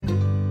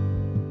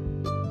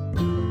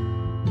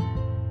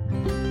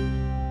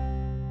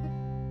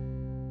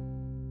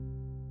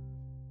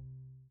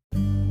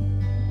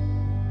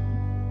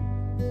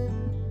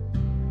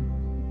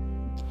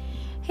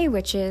Hey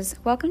witches,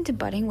 welcome to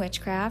Budding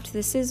Witchcraft.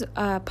 This is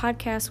a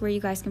podcast where you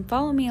guys can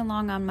follow me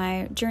along on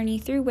my journey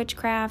through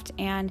witchcraft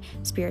and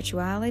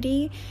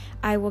spirituality.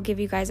 I will give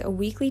you guys a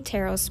weekly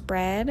tarot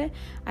spread.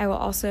 I will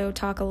also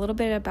talk a little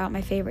bit about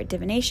my favorite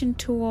divination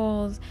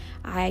tools.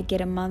 I get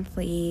a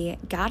monthly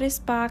goddess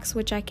box,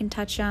 which I can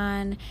touch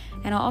on.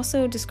 And I'll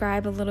also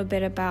describe a little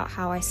bit about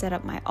how I set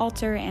up my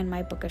altar and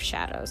my Book of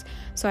Shadows.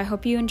 So I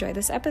hope you enjoy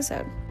this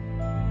episode.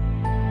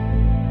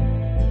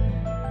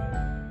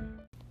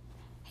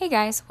 Hey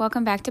guys,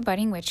 welcome back to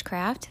Budding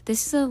Witchcraft.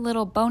 This is a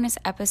little bonus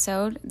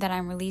episode that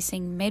I'm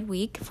releasing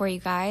midweek for you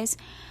guys.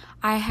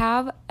 I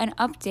have an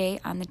update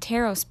on the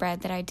tarot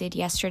spread that I did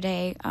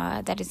yesterday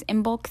that is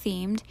Imbolc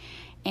themed,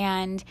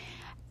 and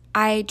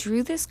I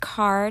drew this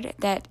card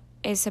that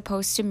is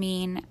supposed to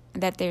mean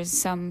that there's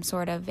some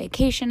sort of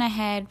vacation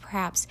ahead,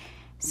 perhaps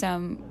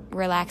some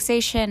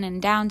relaxation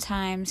and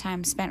downtime,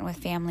 time spent with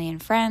family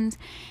and friends,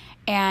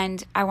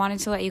 and I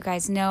wanted to let you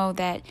guys know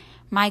that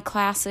my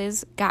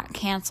classes got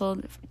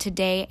canceled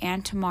today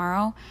and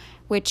tomorrow,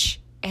 which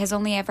has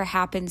only ever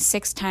happened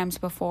 6 times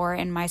before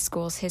in my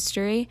school's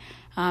history.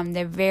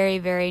 They're very,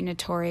 very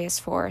notorious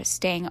for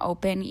staying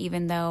open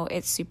even though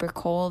it's super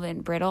cold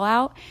and brittle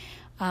out.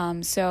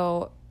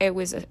 So it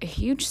was a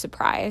huge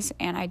surprise,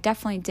 and I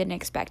definitely didn't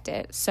expect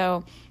it.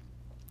 So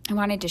I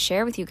wanted to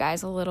share with you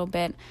guys a little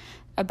bit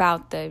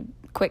about the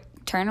quick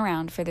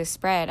turnaround for this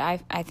spread.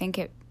 I think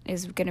it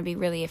is going to be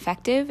really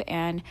effective,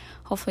 and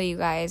hopefully you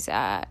guys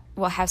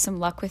will have some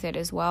luck with it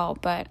as well.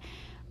 But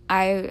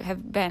I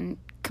have been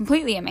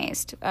completely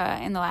amazed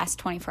in the last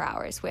 24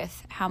 hours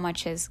with how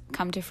much has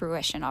come to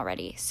fruition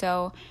already.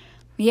 So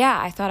yeah,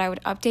 I thought I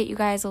would update you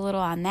guys a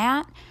little on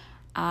that.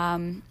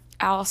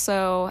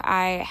 Also,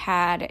 I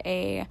had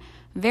a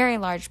very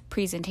large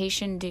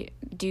presentation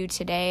due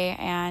today,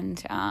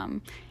 and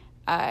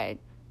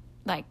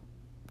like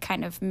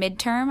kind of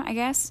midterm, I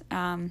guess.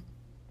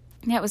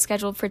 That was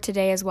scheduled for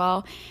today as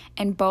well,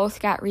 and both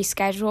got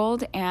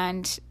rescheduled,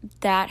 and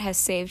that has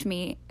saved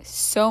me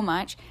so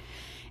much.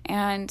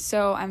 And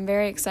so I'm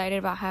very excited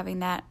about having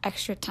that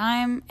extra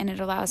time, and it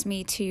allows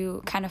me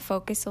to kind of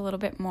focus a little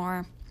bit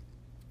more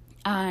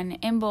on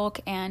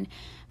Imbolc and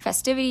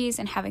festivities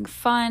and having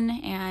fun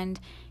and,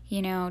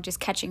 you know,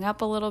 just catching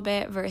up a little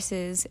bit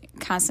versus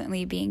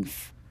constantly being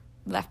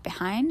left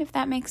behind, if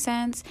that makes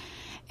sense.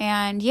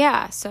 And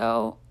yeah,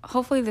 so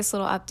hopefully this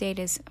little update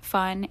is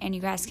fun and you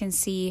guys can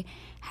see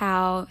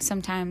how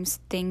sometimes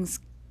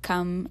things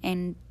come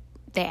and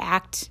they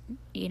act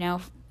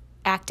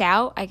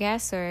out, I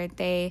guess, or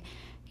they,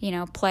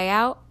 play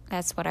out.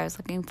 That's what I was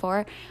looking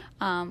for,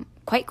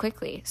 quite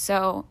quickly.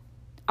 So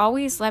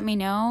always let me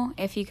know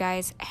if you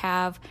guys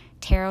have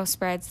tarot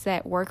spreads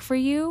that work for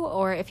you,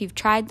 or if you've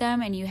tried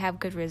them and you have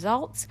good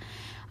results,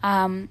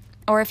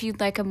 or if you'd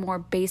like a more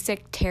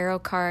basic tarot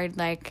card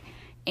like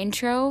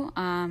intro,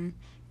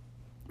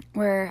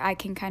 where I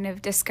can kind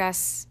of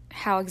discuss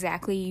how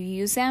exactly you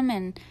use them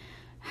and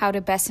how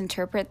to best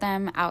interpret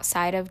them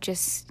outside of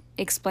just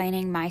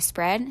explaining my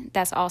spread.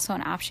 That's also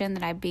an option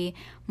that I'd be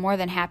more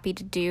than happy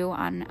to do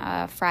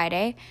on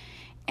Friday.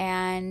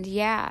 And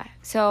yeah,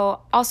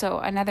 so also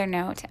another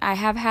note, I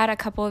have had a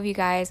couple of you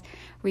guys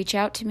reach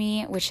out to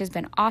me, which has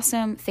been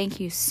awesome. Thank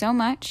you so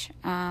much.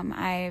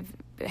 I've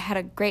had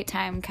a great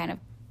time kind of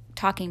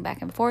talking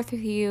back and forth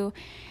with you.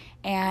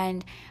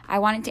 And I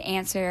wanted to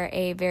answer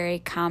a very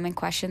common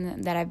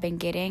question that I've been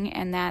getting,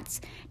 and that's,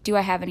 do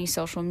I have any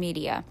social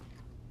media?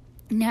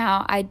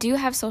 Now, I do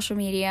have social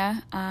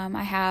media.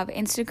 I have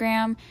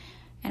Instagram,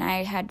 and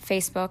I had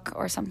Facebook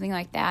or something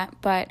like that.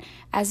 But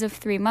as of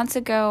 3 months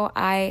ago,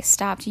 I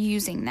stopped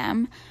using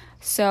them.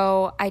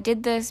 So I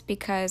did this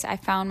because I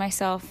found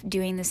myself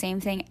doing the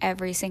same thing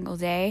every single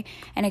day,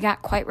 and it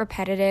got quite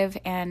repetitive,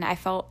 and I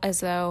felt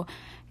as though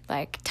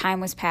time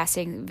was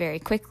passing very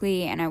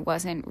quickly and I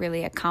wasn't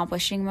really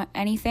accomplishing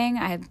anything.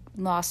 I had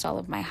lost all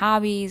of my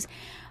hobbies,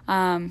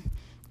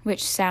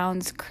 which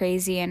sounds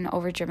crazy and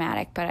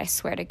overdramatic, but I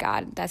swear to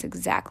God, that's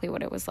exactly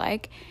what it was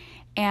like.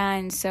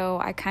 And so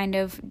I kind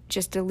of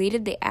just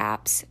deleted the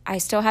apps. I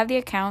still have the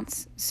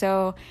accounts,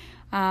 so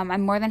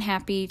I'm more than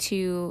happy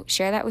to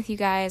share that with you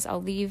guys.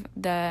 I'll leave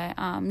the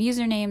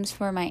usernames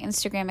for my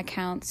Instagram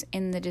accounts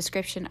in the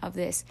description of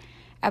this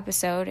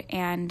episode,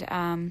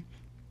 and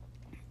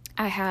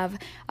I have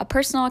a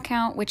personal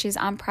account, which is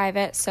on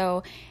private,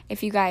 so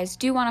if you guys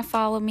do want to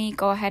follow me,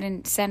 go ahead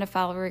and send a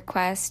follow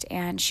request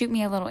and shoot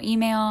me a little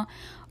email,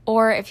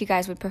 or if you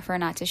guys would prefer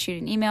not to shoot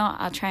an email,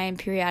 I'll try and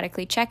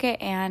periodically check it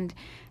and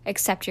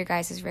accept your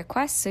guys'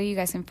 requests so you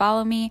guys can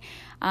follow me.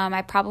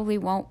 I probably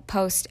won't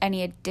post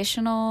any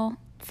additional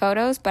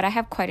photos, but I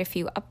have quite a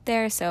few up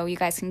there, so you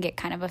guys can get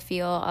kind of a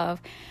feel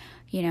of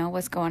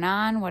what's going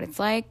on, what it's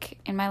like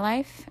in my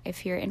life,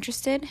 if you're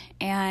interested.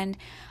 And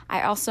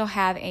I also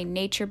have a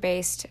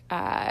nature-based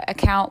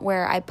account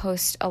where I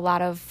post a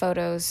lot of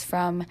photos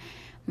from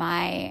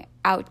my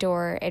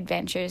outdoor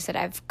adventures that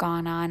I've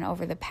gone on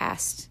over the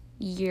past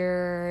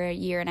year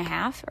and a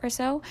half or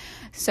so.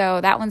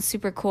 So that one's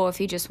super cool if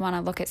you just want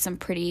to look at some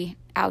pretty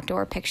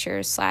outdoor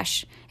pictures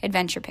 /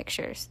 adventure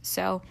pictures.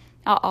 So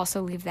I'll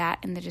also leave that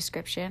in the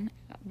description,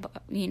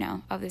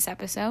 of this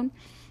episode.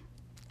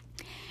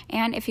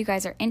 And if you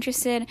guys are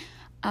interested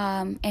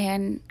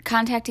in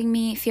contacting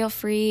me, feel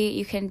free.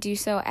 You can do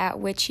so at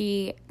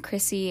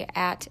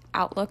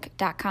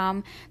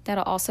witchychrissy@outlook.com.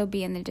 That'll also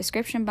be in the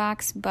description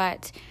box.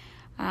 But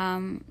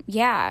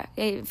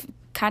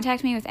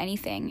contact me with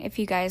anything. If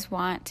you guys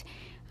want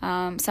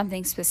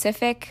something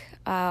specific,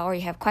 or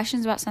you have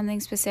questions about something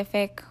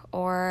specific,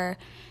 or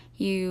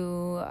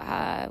you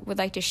would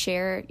like to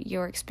share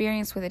your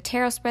experience with a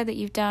tarot spread that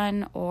you've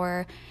done,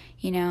 or,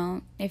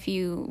 if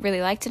you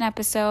really liked an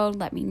episode,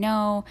 let me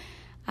know.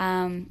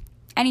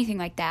 Anything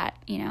like that,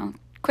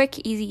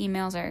 quick, easy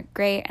emails are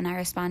great, and I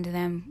respond to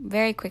them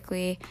very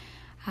quickly,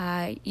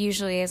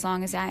 usually as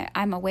long as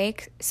I'm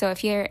awake. So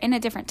if you're in a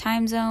different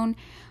time zone,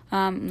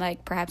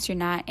 like perhaps you're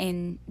not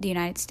in the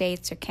United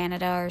States or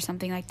Canada or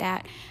something like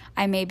that,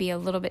 I may be a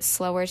little bit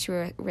slower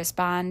to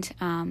respond,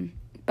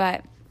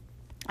 but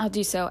I'll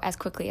do so as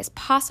quickly as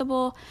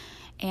possible.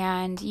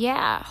 And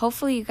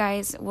hopefully you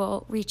guys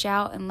will reach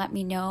out and let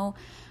me know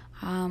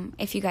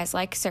if you guys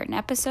like certain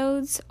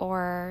episodes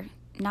or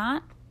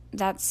not.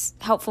 That's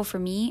helpful for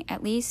me,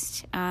 at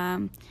least,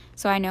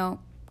 so I know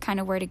kind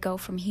of where to go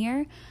from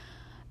here.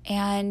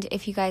 And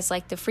if you guys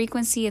like the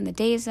frequency and the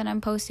days that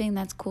I'm posting,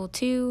 that's cool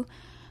too.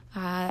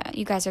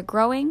 You guys are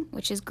growing,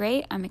 which is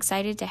great. I'm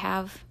excited to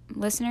have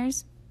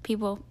listeners,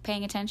 people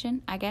paying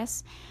attention, I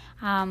guess.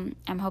 I'm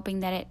hoping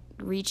that it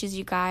reaches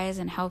you guys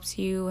and helps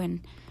you,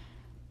 and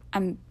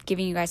I'm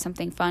giving you guys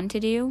something fun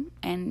to do,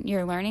 and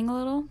you're learning a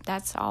little.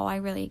 That's all I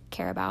really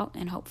care about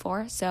and hope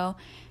for. So,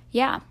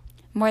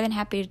 more than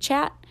happy to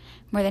chat,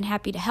 more than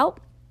happy to help.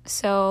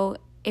 So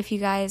if you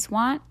guys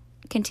want,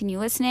 continue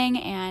listening,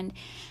 and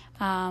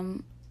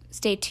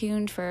stay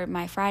tuned for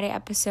my Friday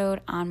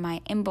episode on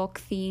my Imbolc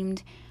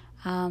themed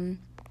kind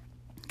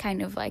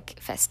of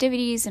like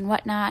festivities and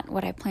whatnot,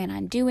 what I plan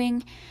on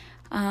doing.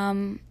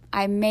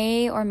 I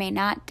may or may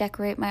not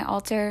decorate my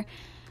altar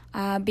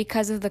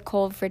because of the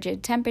cold,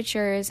 frigid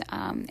temperatures.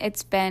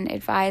 It's been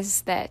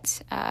advised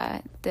that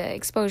the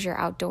exposure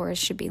outdoors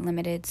should be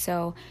limited,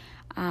 so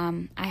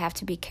I have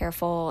to be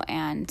careful,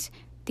 and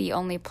the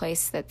only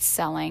place that's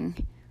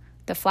selling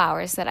the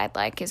flowers that I'd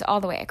like is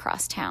all the way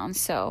across town.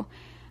 So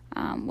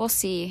we'll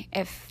see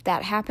if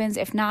that happens.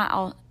 If not,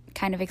 I'll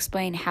kind of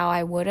explain how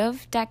I would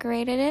have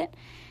decorated it,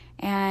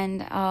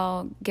 and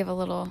I'll give a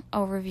little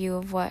overview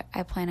of what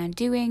I plan on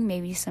doing,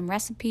 maybe some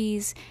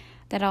recipes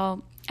that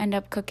I'll end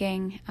up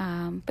cooking.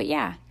 But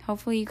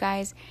hopefully you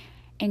guys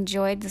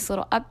enjoyed this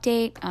little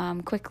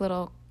update, quick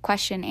little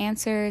question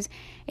answers.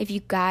 If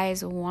you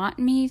guys want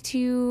me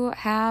to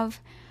have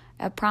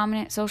a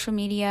prominent social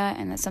media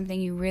and that's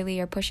something you really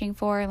are pushing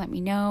for, let me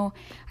know.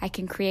 I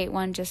can create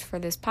one just for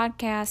this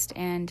podcast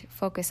and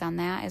focus on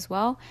that as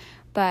well.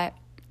 But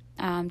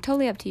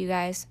totally up to you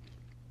guys.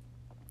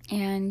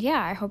 And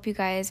I hope you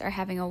guys are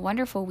having a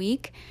wonderful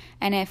week.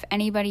 And if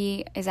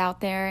anybody is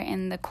out there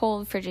in the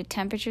cold, frigid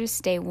temperatures,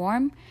 stay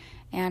warm.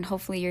 And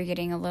hopefully you're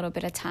getting a little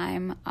bit of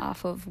time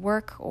off of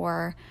work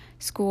or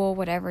school,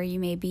 whatever you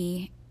may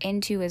be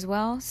into as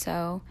well.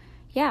 So,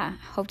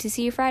 hope to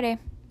see you Friday.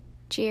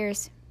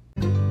 Cheers.